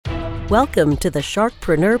Welcome to the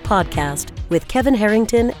Sharkpreneur Podcast with Kevin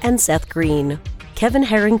Harrington and Seth Green. Kevin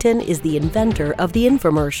Harrington is the inventor of the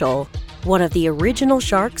infomercial, one of the original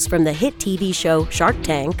sharks from the hit TV show Shark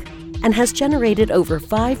Tank, and has generated over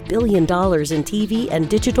 $5 billion in TV and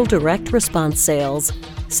digital direct response sales.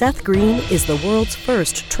 Seth Green is the world's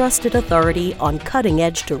first trusted authority on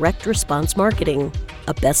cutting-edge direct response marketing,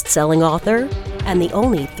 a best-selling author, and the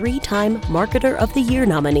only 3-time Marketer of the Year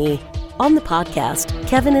nominee. On the podcast,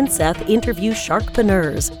 Kevin and Seth interview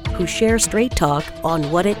sharkpreneurs who share straight talk on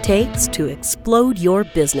what it takes to explode your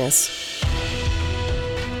business.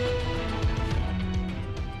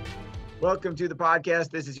 Welcome to the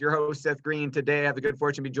podcast. This is your host, Seth Green. Today, I have the good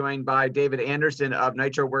fortune to be joined by David Anderson of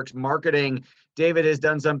NitroWorks Marketing. David has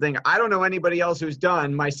done something I don't know anybody else who's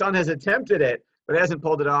done. My son has attempted it, but hasn't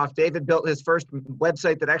pulled it off. David built his first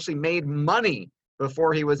website that actually made money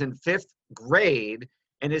before he was in 5th grade,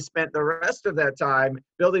 and has spent the rest of that time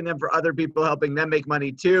building them for other people, helping them make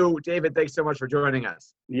money too. David, thanks so much for joining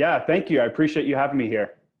us. Yeah, thank you. I appreciate you having me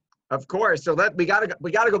here. Of course. So we gotta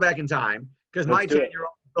go back in time, because my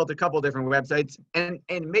 10-year-old built a couple different websites and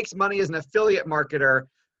makes money as an affiliate marketer,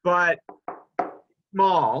 but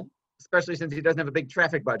small, especially since he doesn't have a big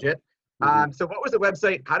traffic budget. So what was the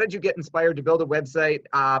website? How did you get inspired to build a website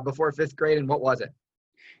before 5th grade, and what was it?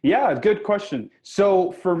 Yeah, good question.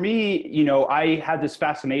 So for me, I had this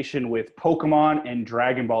fascination with Pokemon and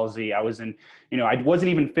Dragon Ball Z. I wasn't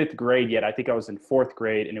even 5th grade yet. I think I was in 4th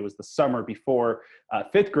grade, and it was the summer before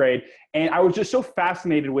 5th grade. And I was just so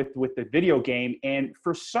fascinated with the video game. And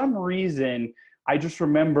for some reason, I just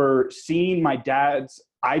remember seeing my dad's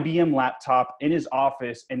IBM laptop in his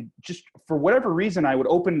office, and just for whatever reason, I would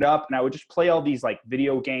open it up and I would just play all these like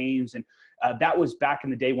video games. And that was back in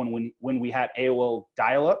the day when we had AOL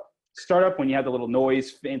dial-up startup, when you had the little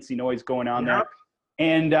fancy noise going on there.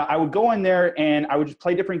 And I would go in there and I would just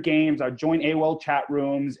play different games. I would join AOL chat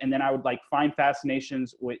rooms, and then I would like find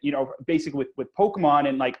fascinations with, basically with Pokemon,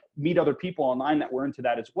 and like meet other people online that were into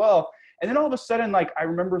that as well. And then all of a sudden, like, I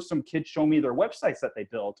remember some kids showing me their websites that they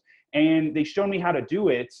built, and they showed me how to do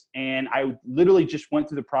it. And I literally just went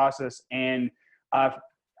through the process, and I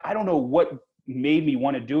don't know what made me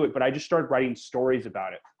want to do it, but I just started writing stories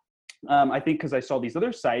about it. I think because I saw these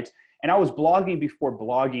other sites, and I was blogging before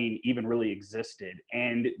blogging even really existed.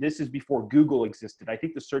 And this is before Google existed. I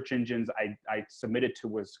think the search engines I submitted to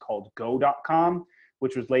was called go.com,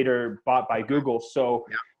 which was later bought by Google. So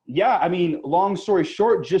yeah, I mean, long story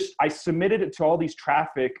short, I submitted it to all these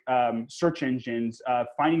traffic search engines,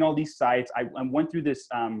 finding all these sites. I went through this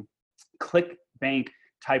ClickBank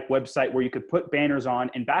type website where you could put banners on.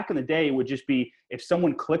 And back in the day, it would just be, if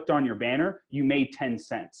someone clicked on your banner, you made 10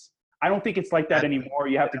 cents. I don't think it's like that anymore.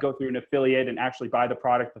 You have to go through an affiliate and actually buy the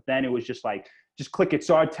product. But then it was just like, just click it.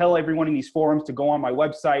 So I'd tell everyone in these forums to go on my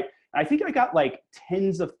website. I think I got like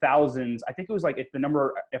tens of thousands. I think it was like, if the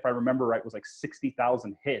number, if I remember right, was like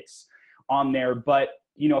 60,000 hits on there. But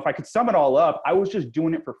if I could sum it all up, I was just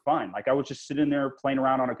doing it for fun. Like, I was just sitting there playing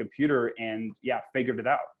around on a computer and figured it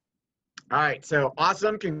out. All right. So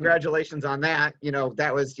awesome. Congratulations on that.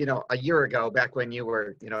 That was, a year ago, back when you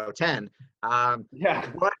were, 10. How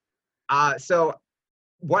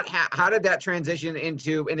did that transition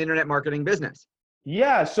into an internet marketing business?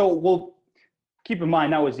 Yeah. So, keep in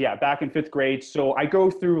mind, that was, back in 5th grade. So I go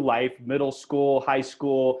through life, middle school, high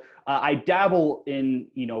school. I dabble in,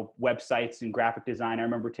 websites and graphic design. I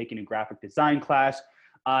remember taking a graphic design class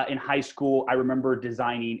in high school. I remember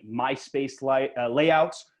designing MySpace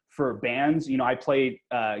layouts for bands. I played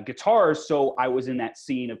guitars, so I was in that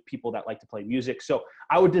scene of people that like to play music. So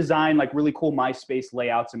I would design like really cool MySpace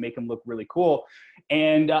layouts and make them look really cool.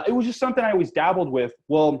 And it was just something I always dabbled with.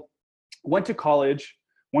 Well, went to college,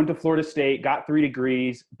 went to Florida State, got 3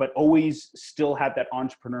 degrees, but always still had that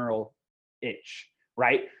entrepreneurial itch,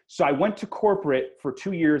 right? So I went to corporate for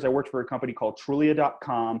 2 years. I worked for a company called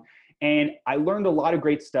Trulia.com, and I learned a lot of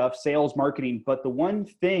great stuff, sales, marketing. But the one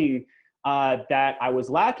thing that I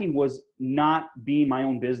was lacking was not being my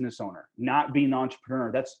own business owner, not being an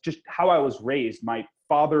entrepreneur. That's just how I was raised. My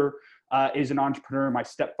father is an entrepreneur. My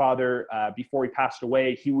stepfather, before he passed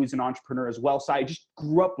away, he was an entrepreneur as well. So I just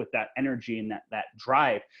grew up with that energy and that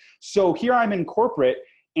drive. So here I'm in corporate,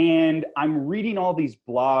 and I'm reading all these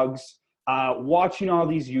blogs, watching all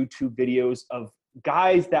these YouTube videos of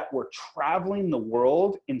guys that were traveling the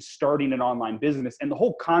world and starting an online business. And the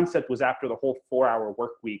whole concept was after the whole 4-Hour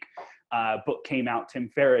Workweek book came out, Tim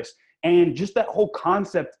Ferriss. And just that whole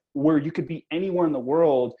concept where you could be anywhere in the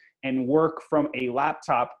world and work from a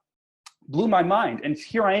laptop blew my mind. And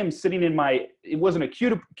here I am sitting in it wasn't a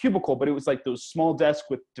cubicle, but it was like those small desks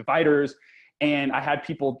with dividers. And I had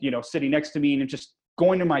people, sitting next to me, and just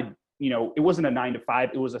going to my it wasn't a 9 to 5,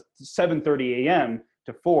 it was a 7:30 a.m.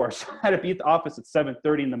 to 4. So I had to be at the office at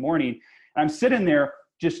 7:30 in the morning. And I'm sitting there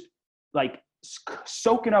just like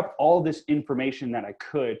soaking up all this information that I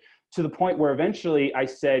could, to the point where eventually I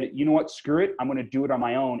said, you know what, screw it. I'm going to do it on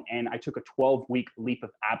my own. And I took a 12-week leap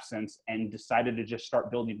of absence and decided to just start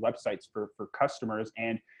building websites for customers.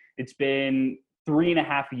 And it's been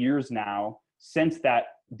 3.5 years now since that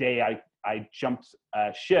day I jumped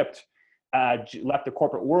shipped, left the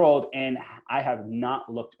corporate world, and I have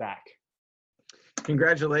not looked back.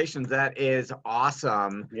 Congratulations. That is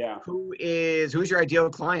awesome. Yeah. Who's your ideal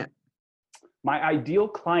client? My ideal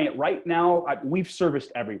client right now, we've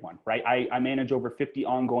serviced everyone, right? I manage over 50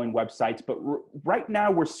 ongoing websites, but right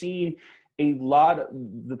now we're seeing a lot of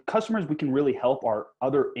the customers we can really help are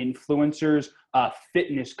other influencers,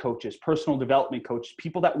 fitness coaches, personal development coaches,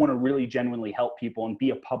 people that want to really genuinely help people and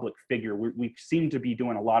be a public figure. We seem to be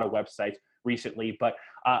doing a lot of websites recently, but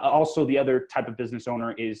also the other type of business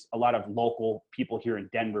owner is a lot of local people here in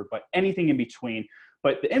Denver, but anything in between.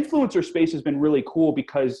 But the influencer space has been really cool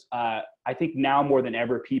because I think now more than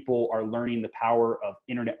ever, people are learning the power of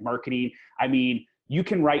internet marketing. I mean, you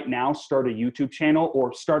can right now start a YouTube channel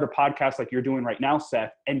or start a podcast like you're doing right now,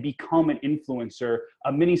 Seth, and become an influencer,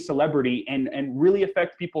 a mini celebrity, and really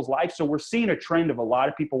affect people's lives. So we're seeing a trend of a lot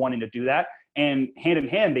of people wanting to do that. And hand in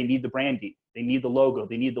hand, they need the branding, they need the logo,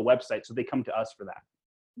 they need the website. So they come to us for that.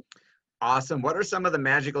 Awesome. What are some of the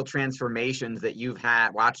magical transformations that you've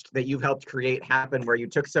watched that you've helped create happen, where you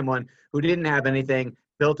took someone who didn't have anything,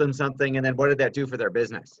 built them something, and then what did that do for their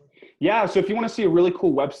business? Yeah. So if you want to see a really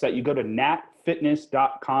cool website, you go to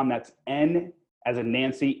natfitness.com. That's N as in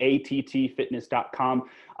Nancy, ATT fitness.com.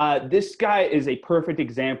 This guy is a perfect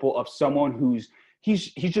example of someone who's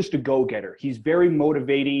he's just a go-getter. He's very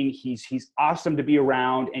motivating. He's awesome to be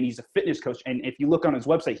around, and he's a fitness coach. And if you look on his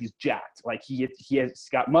website, he's jacked. Like he has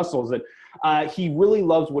got muscles, and he really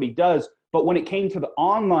loves what he does. But when it came to the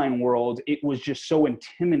online world, it was just so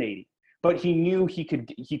intimidating. But he knew he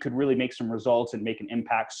could really make some results and make an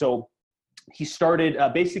impact. So he started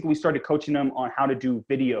we started coaching him on how to do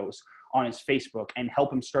videos on his Facebook and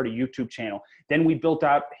help him start a YouTube channel. Then we built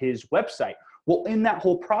out his website. Well, in that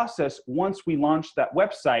whole process, once we launched that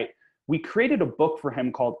website, we created a book for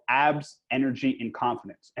him called Abs, Energy, and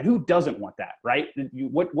Confidence. And who doesn't want that, right?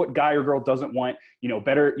 What guy or girl doesn't want,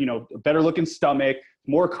 better looking stomach,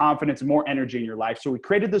 more confidence, more energy in your life? So we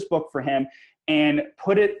created this book for him and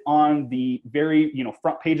put it on the very,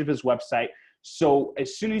 front page of his website. So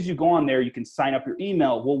as soon as you go on there, you can sign up your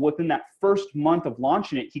email. Well, within that first month of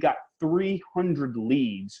launching it, he got 300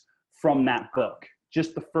 leads from that book.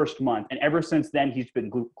 Just the first month. And ever since then, he's been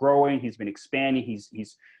growing, he's been expanding,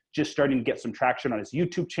 he's just starting to get some traction on his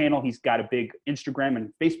YouTube channel. He's got a big Instagram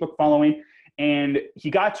and Facebook following. And he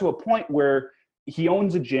got to a point where he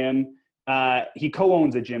owns a gym, he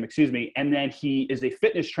co-owns a gym, and then he is a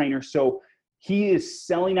fitness trainer. So he is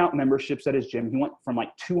selling out memberships at his gym. He went from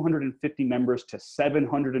like 250 members to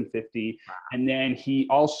 750. And then he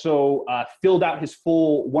also filled out his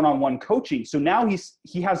full one-on-one coaching. So now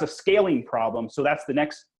he has a scaling problem. So that's the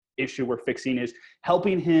next issue we're fixing, is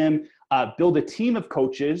helping him build a team of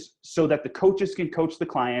coaches so that the coaches can coach the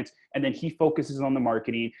clients, and then he focuses on the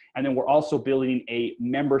marketing. And then we're also building a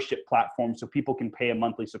membership platform so people can pay a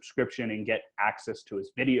monthly subscription and get access to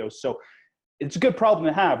his videos. So it's a good problem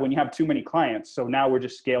to have when you have too many clients. So now we're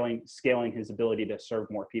just scaling his ability to serve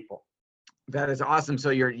more people. That is awesome.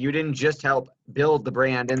 So you didn't just help build the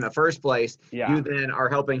brand in the first place. Yeah. You then are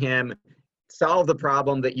helping him solve the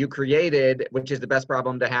problem that you created, which is the best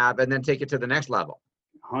problem to have, and then take it to the next level.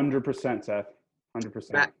 100%, Seth.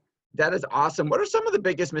 100%. That is awesome. What are some of the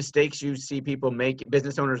biggest mistakes you see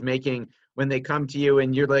business owners making when they come to you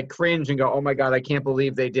and you're like cringe and go, oh my God, I can't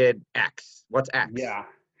believe they did X. What's X? Yeah.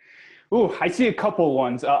 Ooh, I see a couple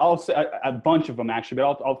ones. I'll say a bunch of them actually,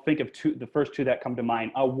 but I'll think of the first two that come to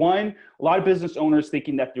mind. One, a lot of business owners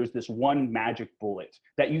thinking that there's this one magic bullet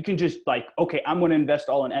that you can just like, okay, I'm going to invest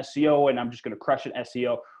all in SEO and I'm just going to crush it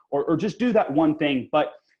SEO, or just do that one thing.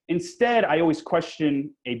 But instead, I always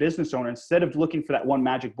question a business owner, instead of looking for that one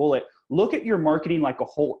magic bullet, look at your marketing like a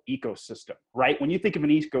whole ecosystem, right? When you think of an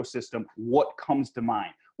ecosystem, what comes to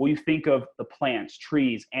mind? Well, you think of the plants,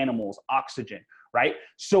 trees, animals, oxygen, right?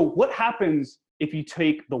 So what happens if you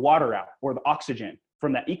take the water out or the oxygen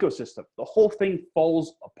from that ecosystem? The whole thing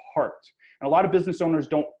falls apart. And a lot of business owners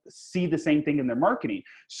don't see the same thing in their marketing.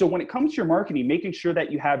 So when it comes to your marketing, making sure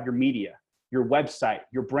that you have your media, your website,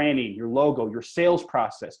 your branding, your logo, your sales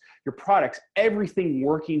process, your products, everything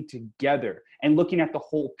working together and looking at the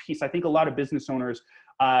whole piece. I think a lot of business owners,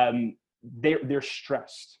 they're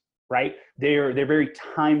stressed, right? They're very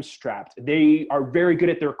time strapped. They are very good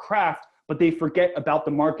at their craft, but they forget about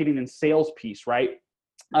the marketing and sales piece, right?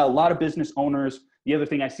 A lot of business owners, the other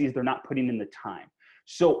thing I see is they're not putting in the time.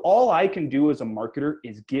 So all I can do as a marketer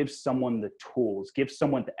is give someone the tools, give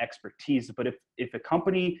someone the expertise. But if a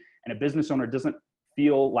company and a business owner doesn't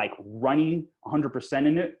feel like running 100%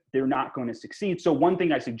 in it, they're not going to succeed. So one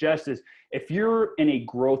thing I suggest is if you're in a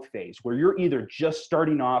growth phase where you're either just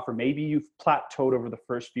starting off or maybe you've plateaued over the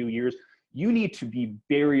first few years, you need to be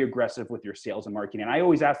very aggressive with your sales and marketing. And I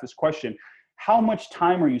always ask this question, how much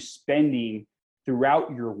time are you spending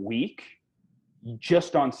throughout your week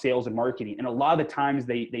just on sales and marketing? And a lot of the times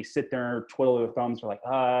they sit there, twiddle their thumbs, are like,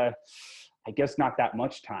 I guess not that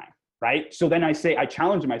much time, right? So then I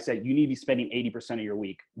challenge them, I say, you need to be spending 80% of your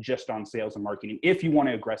week just on sales and marketing if you want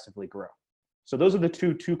to aggressively grow. So those are the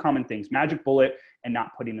two common things, magic bullet and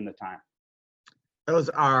not putting in the time. Those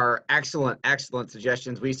are excellent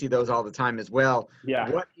suggestions. We see those all the time as well. Yeah.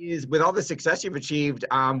 What is, with all the success you've achieved,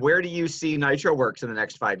 where do you see NitroWorks in the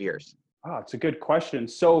next 5 years? Oh, it's a good question.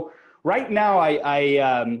 So right now,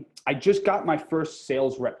 I just got my first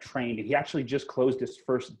sales rep trained, and he actually just closed his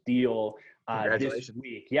first deal this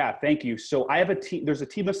week. Yeah, thank you. So I have a team. There's a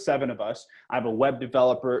team of 7 of us. I have a web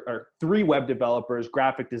developer, or 3 web developers,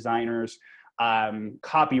 graphic designers,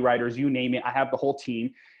 copywriters, you name it. I have the whole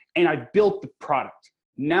team, and I built the product.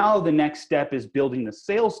 Now the next step is building the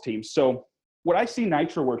sales team. So what I see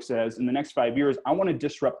NitroWorks as in the next 5 years, I want to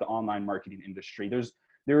disrupt the online marketing industry.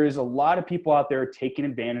 There is a lot of people out there taking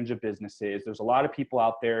advantage of businesses. There's a lot of people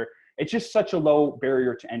out there. It's just such a low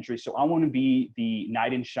barrier to entry. So I want to be the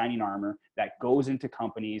knight in shining armor that goes into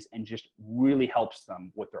companies and just really helps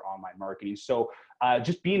them with their online marketing. So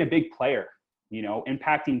just being a big player,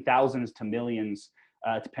 impacting thousands to millions,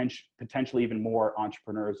 to potentially even more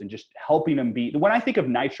entrepreneurs, and just helping them be. When I think of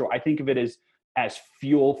Nitro, I think of it as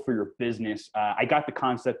fuel for your business. I got the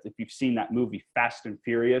concept, if you've seen that movie Fast and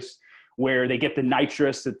Furious, where they get the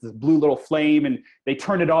nitrous, it's this blue little flame, and they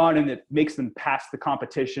turn it on and it makes them pass the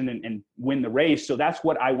competition and win the race. So that's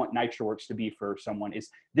what I want NitroWorks to be for someone, is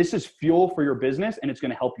this is fuel for your business, and it's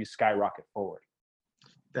going to help you skyrocket forward.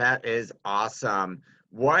 That is awesome.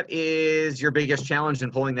 What is your biggest challenge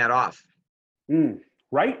in pulling that off?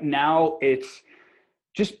 Right now, it's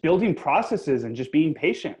just building processes and just being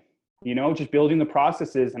patient, just building the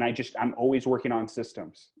processes. And I'm always working on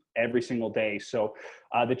systems every single day. So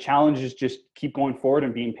the challenge is just keep going forward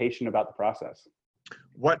and being patient about the process.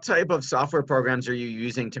 What type of software programs are you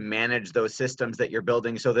using to manage those systems that you're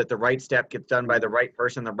building so that the right step gets done by the right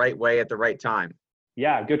person the right way at the right time?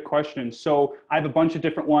 Yeah, good question. So I have a bunch of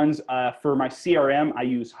different ones. For my CRM, I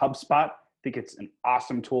use HubSpot. I think it's an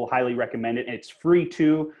awesome tool, highly recommend it. And it's free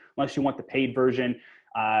too, unless you want the paid version.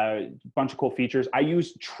 Bunch of cool features. I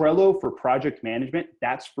use Trello for project management.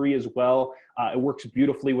 That's free as well. It works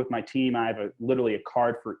beautifully with my team. I have literally a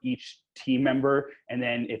card for each team member, and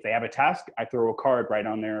then if they have a task, I throw a card right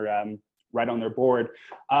on their board.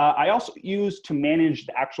 I also use to manage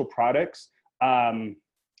the actual projects. With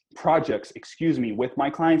my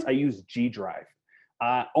clients, I use G Drive.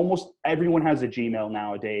 Almost everyone has a Gmail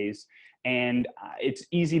nowadays, and it's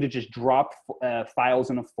easy to just drop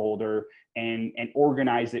files in a folder and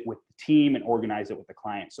organize it with the team and organize it with the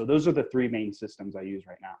client. So those are the 3 main systems I use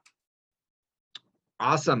right now.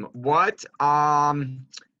 Awesome. What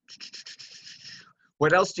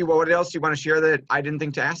else do you want to share that I didn't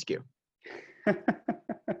think to ask you?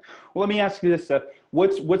 Well, let me ask you this, Seth.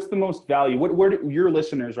 What's the most value? What your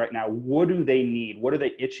listeners right now, what do they need? What are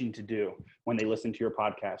they itching to do when they listen to your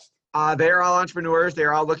podcast? They're all entrepreneurs.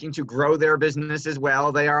 They're all looking to grow their business as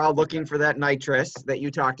well. They are all looking for that nitrous that you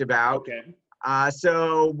talked about. Okay.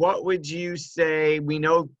 So what would you say? We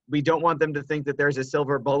know we don't want them to think that there's a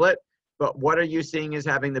silver bullet, but what are you seeing as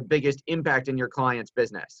having the biggest impact in your client's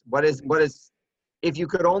business? What is, if you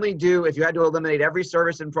had to eliminate every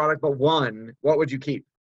service and product but one, what would you keep?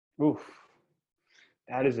 Oof,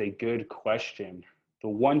 that is a good question. The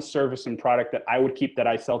one service and product that I would keep that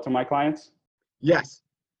I sell to my clients? Yes.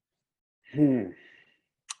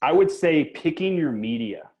 I would say picking your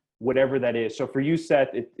media, whatever that is. So for you, Seth,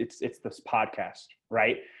 it's this podcast,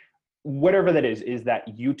 right? Whatever that is that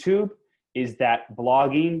YouTube? Is that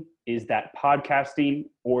blogging? Is that podcasting?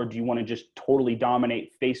 Or do you want to just totally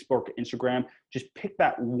dominate Facebook, Instagram? Just pick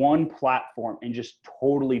that one platform and just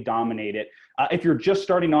totally dominate it. If you're just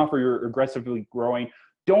starting off or you're aggressively growing,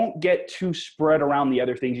 don't get too spread around the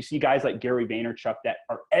other things. You see guys like Gary Vaynerchuk that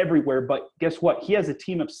are everywhere, but guess what? He has a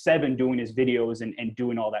team of 7 doing his videos and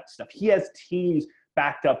doing all that stuff. He has teams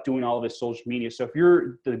backed up doing all of his social media. So if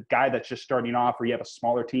you're the guy that's just starting off or you have a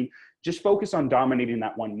smaller team, just focus on dominating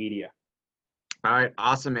that one media. All right,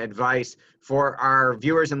 awesome advice for our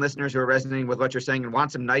viewers and listeners who are resonating with what you're saying and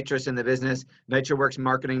want some nitrous in the business.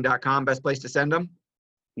 NitroWorksMarketing.com, best place to send them?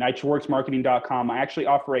 NitroWorksMarketing.com. I actually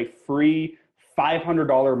offer a free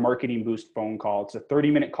 $500 marketing boost phone call. It's a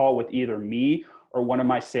 30-minute call with either me or one of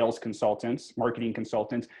my sales consultants, marketing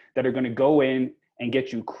consultants, that are going to go in and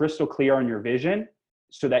get you crystal clear on your vision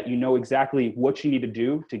so that you know exactly what you need to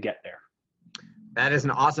do to get there. That is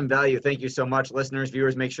an awesome value. Thank you so much, listeners,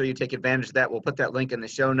 viewers. Make sure you take advantage of that. We'll put that link in the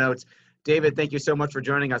show notes. David, thank you so much for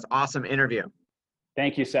joining us. Awesome interview.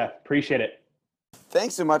 Thank you, Seth. Appreciate it.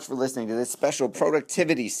 Thanks so much for listening to this special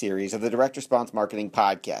productivity series of the Direct Response Marketing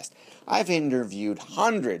Podcast. I've interviewed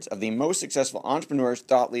hundreds of the most successful entrepreneurs,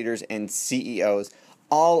 thought leaders, and CEOs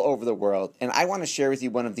all over the world, and I want to share with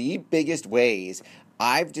you one of the biggest ways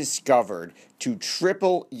I've discovered to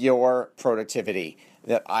triple your productivity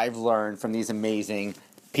that I've learned from these amazing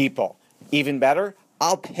people. Even better,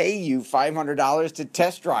 I'll pay you $500 to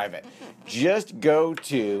test drive it. Just go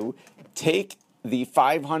to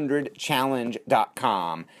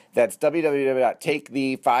TakeThe500challenge.com. That's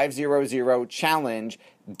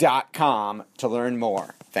www.takethe500challenge.com to learn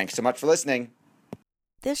more. Thanks so much for listening.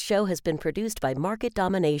 This show has been produced by Market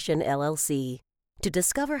Domination, LLC. To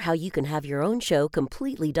discover how you can have your own show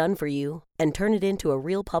completely done for you and turn it into a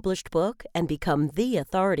real published book and become the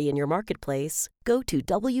authority in your marketplace, go to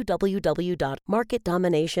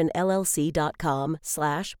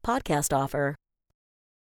www.marketdominationllc.com/podcast offer.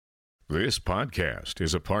 This podcast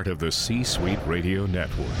is a part of the C-Suite Radio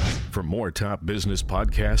Network. For more top business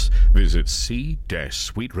podcasts, visit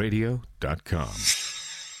c-suiteradio.com.